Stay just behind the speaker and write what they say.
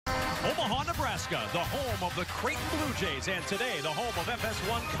Nebraska, the home of the Creighton Blue Jays, and today the home of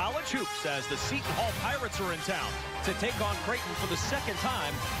FS1 College Hoops, as the Seton Hall Pirates are in town to take on Creighton for the second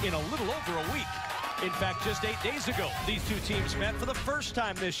time in a little over a week. In fact, just 8 days ago, these two teams met for the first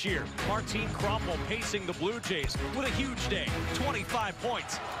time this year. Martin Krompel pacing the Blue Jays with a huge day, 25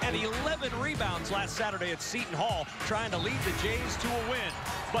 points and 11 rebounds last Saturday at Seton Hall, trying to lead the Jays to a win.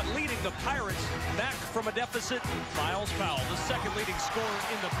 But leading the Pirates back from a deficit, Miles Powell, the second leading scorer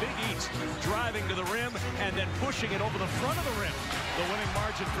in the Big East, driving to the rim and then pushing it over the front of the rim. The winning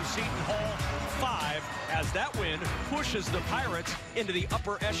margin for Seton Hall, 5, as that win pushes the Pirates into the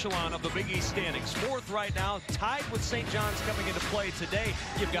upper echelon of the Big East standings. Fourth right now, tied with St. John's coming into play today.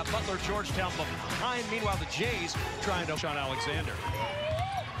 You've got Butler, Georgetown behind. Meanwhile, the Jays trying to Sean Alexander.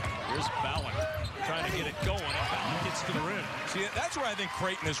 Here's Balak trying to get it going. Balak gets to the rim. See, that's where I think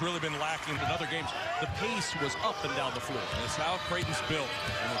Creighton has really been lacking in other games. The pace was up and down the floor. That's how Creighton's built.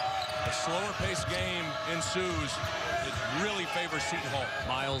 And a slower paced game ensues. It really favors Seton Hall.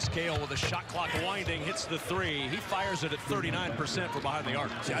 Miles Cale with a shot clock winding, hits the three. He fires it at 39% from behind the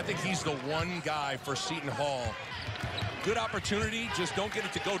arc. See, I think he's the one guy for Seton Hall. Good opportunity, just don't get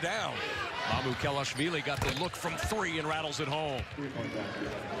it to go down. Mamu Kelashvili got the look from three and rattles it home.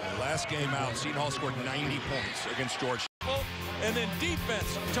 Last game out, Seton Hall scored 90 points against Georgetown. And then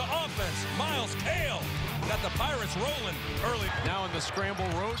defense to offense, Miles Cale got the Pirates rolling early. Now in the scramble,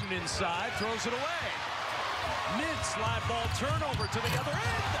 Roden inside, throws it away. Mintz, live ball turnover to the other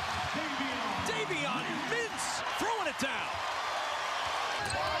end. Davion Mintz throwing it down.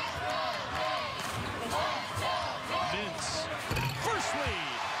 Mintz, first lead.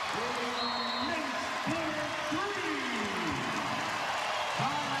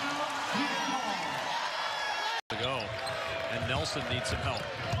 To go, and Nelson needs some help.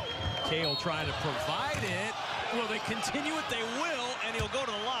 Cale trying to provide it. Will they continue it? They will, and he'll go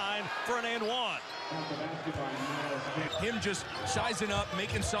to the line for an and one. Him just sizing up,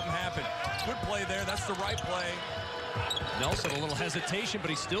 making something happen. Good play there. That's the right play. Nelson, a little hesitation, but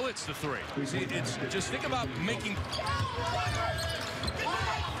he still hits the three. See, it's just think about making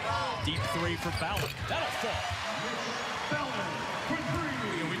deep three for Balak. That'll fall.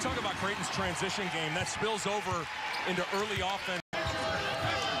 We talk about Creighton's transition game. That spills over into early offense.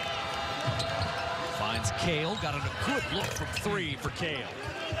 Finds Cale. Got a good look from three for Cale.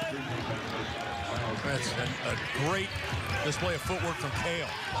 That's a great display of footwork from Cale.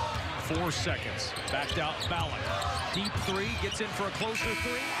 4 seconds. Backed out Balak. Deep three. Gets in for a closer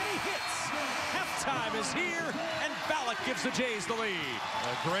three. And he hits. Halftime is here. And Balak gives the Jays the lead.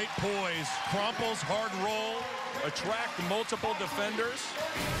 A great poise. Krompel's hard roll. Attract multiple defenders.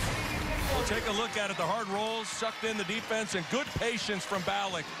 We'll take a look at it. The hard rolls sucked in the defense. And good patience from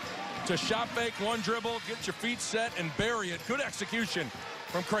Balak to shot fake, one dribble, get your feet set, and bury it. Good execution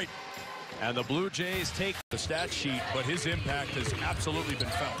from Creighton. And the Blue Jays take the stat sheet, but his impact has absolutely been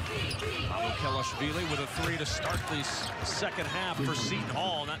felt. Mamu Kelashvili with a three to start the second half for Seton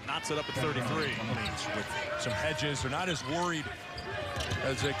Hall. That knots it up at 33. With some hedges, they're not as worried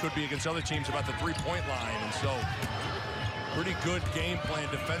as they could be against other teams about the three-point line. And so, pretty good game plan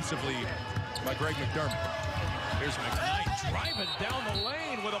defensively by Greg McDermott. Here's McKnight driving down the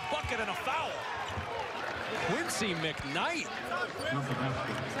lane with a bucket and a foul. Quincy McKnight.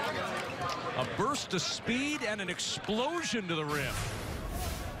 A burst of speed and an explosion to the rim.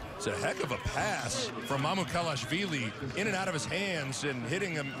 It's a heck of a pass from Mamu Kelashvili, in and out of his hands, and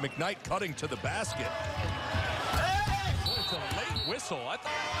hitting a McKnight cutting to the basket. It's a late whistle.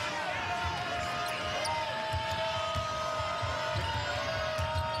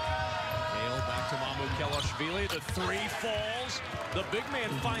 Back to Mamu Kelashvili. The three falls. The big man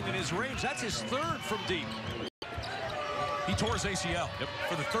finding his range. That's his third from deep. He tore his ACL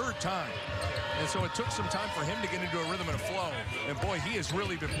for the third time. And so it took some time for him to get into a rhythm and a flow. And boy, he has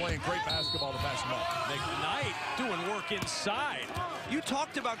really been playing great basketball the past month. McKnight doing work inside. You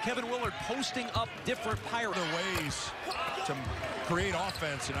talked about Kevin Willard posting up different Pirate ways to create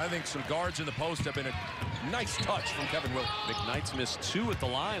offense. And I think some guards in the post have been a nice touch from Kevin Willard. McKnight's missed 2 at the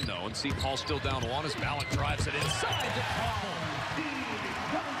line, though. And Seton Hall still down 1 as Balak drives it inside to Krompel.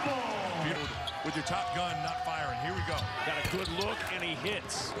 With your top gun not firing. Here we go. Got a good look, and he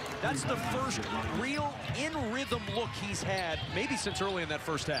hits. That's the first real in-rhythm look he's had, maybe since early in that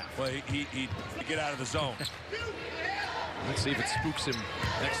first half. Well, he get out of the zone. Let's see if it spooks him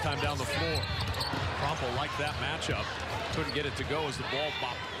next time down the floor. Krompel liked that matchup. Couldn't get it to go as the ball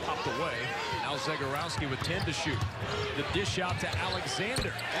popped away. Now Zagorowski with 10 to shoot. The dish out to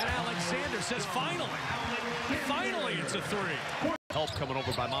Alexander. And Alexander says, finally, it's a three. Help coming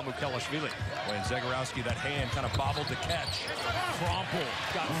over by Mamukelashvili. When Zagorowski, that hand kind of bobbled the catch. Krompel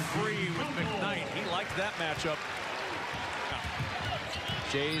got free with McKnight. He liked that matchup.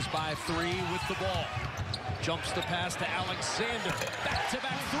 Jays by 3 with the ball. Jumps the pass to Alexander.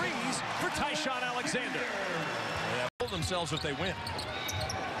 Back-to-back threes for Tyshawn Alexander. They pull themselves if they win.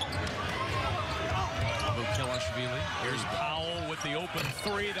 Mamukelashvili. Here's Powell with the open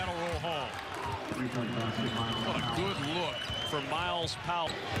 3. That'll roll home. What a good look for Miles Powell.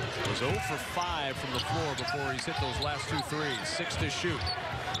 Was 0 for 5 from the floor before he's hit those last 2 threes. 6 to shoot.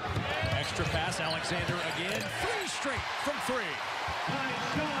 Extra pass, Alexander again. 3 straight from 3.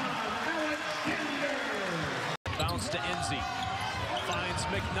 Bounce to Enzi. Finds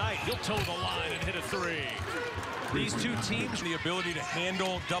McKnight. He'll toe the line and hit a 3. These two teams, the ability to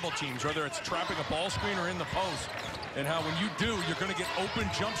handle double teams, whether it's trapping a ball screen or in the post, and how when you do, you're going to get open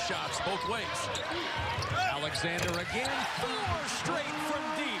jump shots both ways. Alexander again, 4 straight from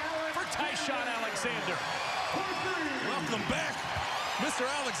deep for Tyshawn Alexander. Welcome back, Mr.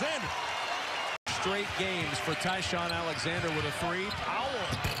 Alexander. Straight games for Tyshawn Alexander with a 3. Powell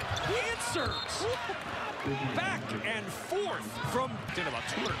answers. Back and forth from about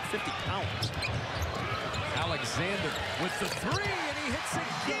 250 pounds. Alexander with the 3, and he hits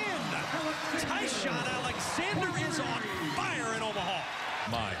again. Tyshawn Alexander is on fire in Omaha.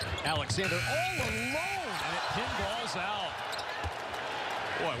 Alexander all alone, and it pinballs out.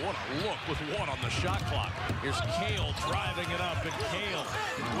 Boy, what a look with 1 on the shot clock. Here's Cale driving it up, and Cale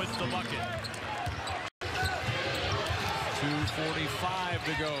with the bucket. 2:45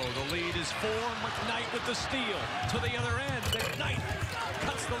 to go. The lead is 4. McKnight with the steal. To the other end, McKnight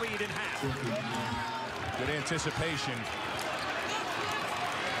cuts the lead in half. Good anticipation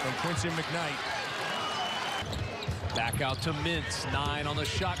from Quincy McKnight. Back out to Mintz. 9 on the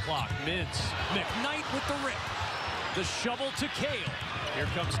shot clock. Mintz. McKnight with the rip. The shovel to Cale. Here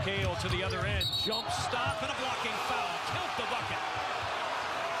comes Cale to the other end. Jump stop and a blocking foul. Count the bucket.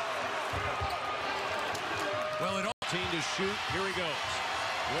 Well, it all To shoot. Here he goes.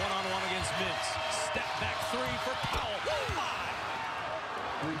 1-on-1 against Mintz. Step back 3 for Powell. Oh my!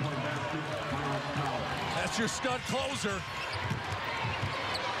 That's your stud closer.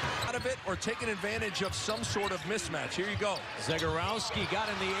 Out of it or taking advantage of some sort of mismatch. Here you go. Zagorowski got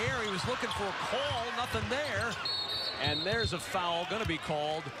in the air. He was looking for a call. Nothing there. And there's a foul going to be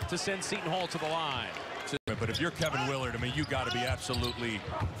called to send Seton Hall to the line. But if you're Kevin Willard, I mean, you got to be absolutely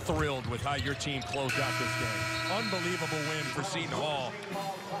thrilled with how your team closed out this game. Unbelievable win for Seton Hall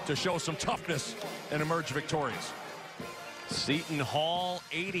to show some toughness and emerge victorious. Seton Hall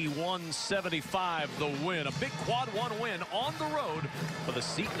 81-75 the win. A big quad 1 win on the road for the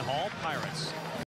Seton Hall Pirates.